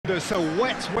us a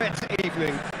wet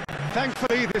evening.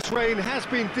 Thankfully, this rain has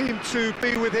been deemed to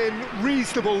be within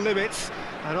reasonable limits,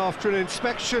 and after an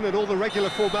inspection and all the regular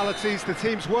formalities, the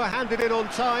teams were handed in on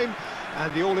time,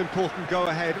 and the all-important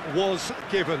go-ahead was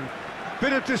given.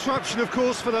 Bit of disruption, of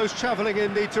course, for those travelling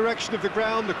in the direction of the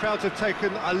ground. The crowds have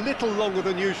taken a little longer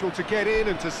than usual to get in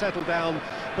and to settle down,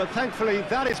 but thankfully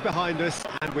that is behind us,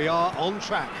 and we are on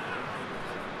track.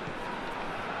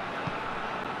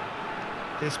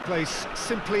 This place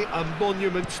simply a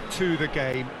monument to the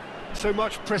game. So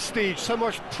much prestige, so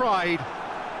much pride,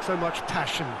 so much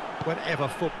passion whenever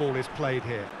football is played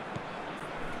here.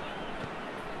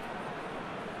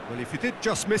 Well, if you did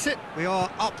just miss it, we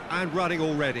are up and running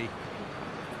already.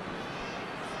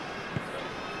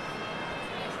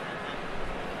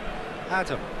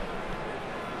 Adam.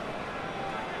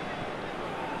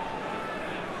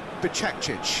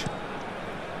 Bicakcic.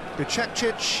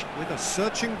 Bicakcic with a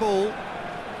searching ball.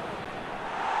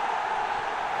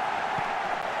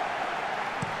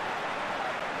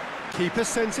 Keeper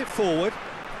sends it forward.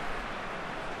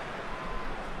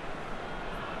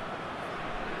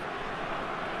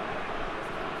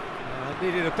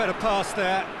 Needed a better pass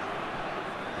there.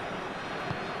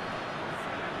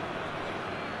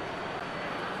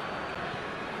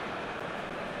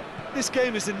 This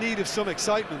game is in need of some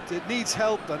excitement. It needs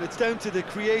help, and it's down to the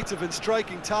creative and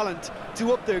striking talent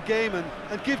to up their game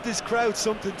and give this crowd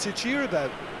something to cheer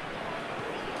about.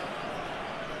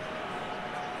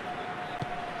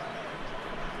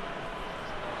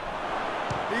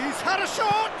 He's had a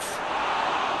shot!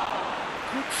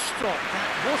 Good stop, that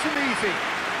wasn't easy.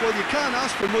 Well, you can't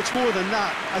ask for much more than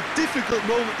that. A difficult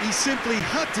moment he simply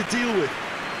had to deal with.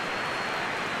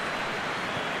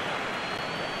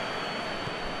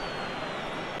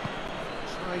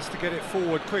 Tries to get it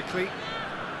forward quickly.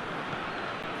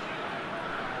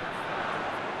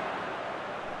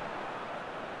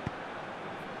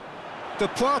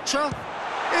 Departure.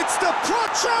 It's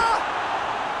Departure!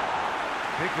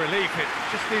 Big relief, it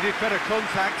just needed better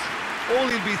contact. All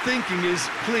he'll be thinking is,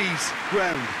 please,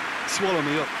 ground, swallow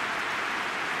me up.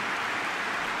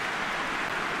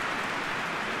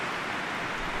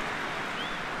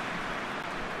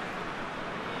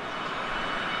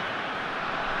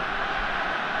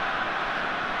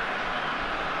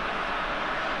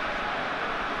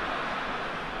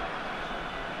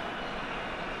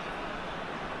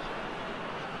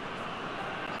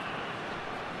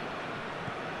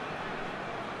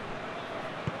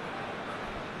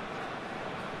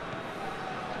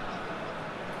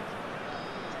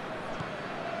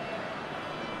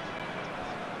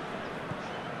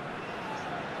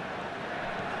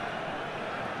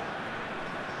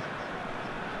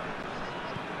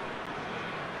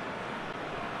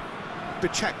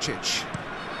 Bicakcic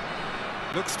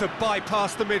looks to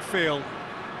bypass the midfield.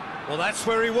 Well, that's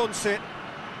where he wants it.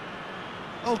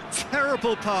 Oh,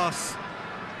 terrible pass.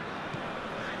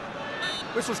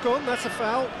 Whistle's gone, that's a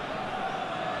foul.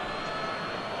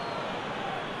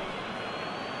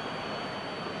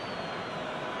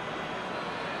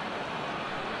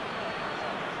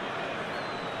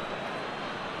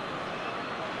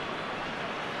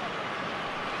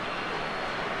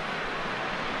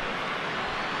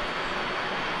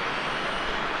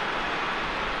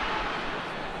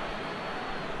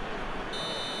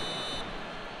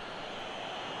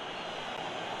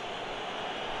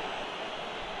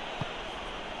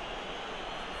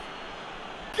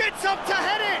 Gets up to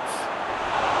head it!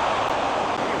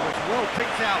 It was well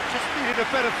picked out, just needed a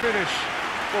better finish.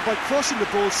 Well, by crossing the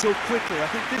ball so quickly, I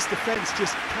think this defence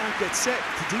just can't get set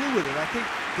to deal with it. I think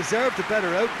deserved a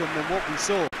better outcome than what we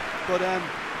saw, but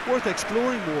worth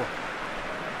exploring more.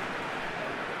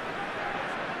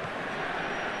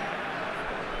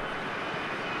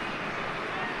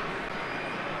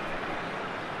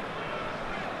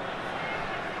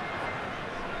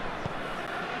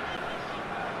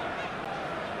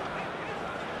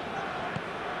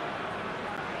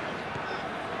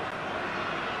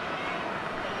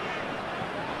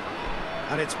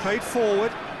 And it's played forward.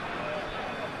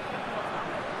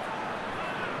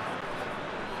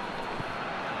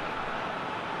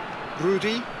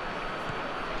 Rudy.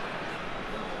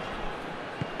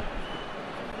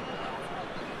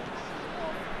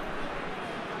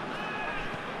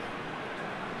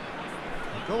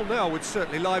 A goal now would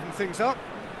certainly liven things up.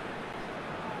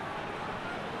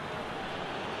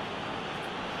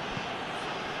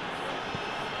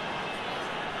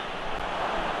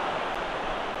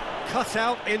 Cut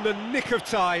out in the nick of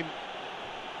time.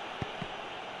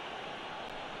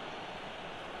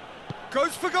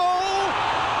 Goes for goal!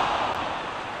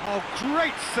 Oh,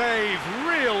 great save,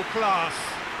 real class.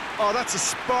 Oh, that's a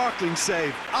sparkling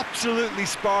save, absolutely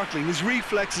sparkling. His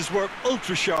reflexes were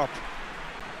ultra sharp.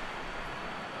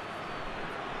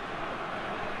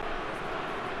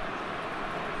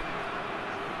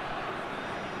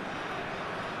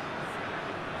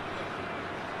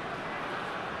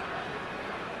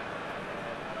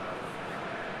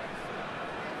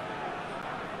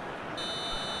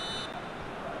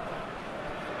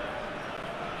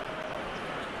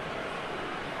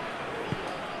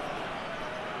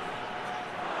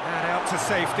 To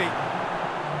safety.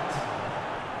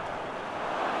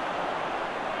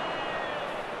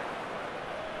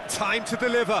 Time to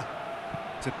deliver.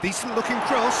 It's a decent looking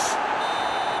cross.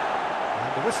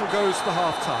 And the whistle goes for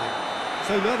half-time.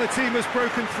 So another team has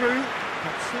broken through,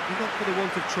 but certainly not for the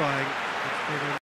want of trying. It's been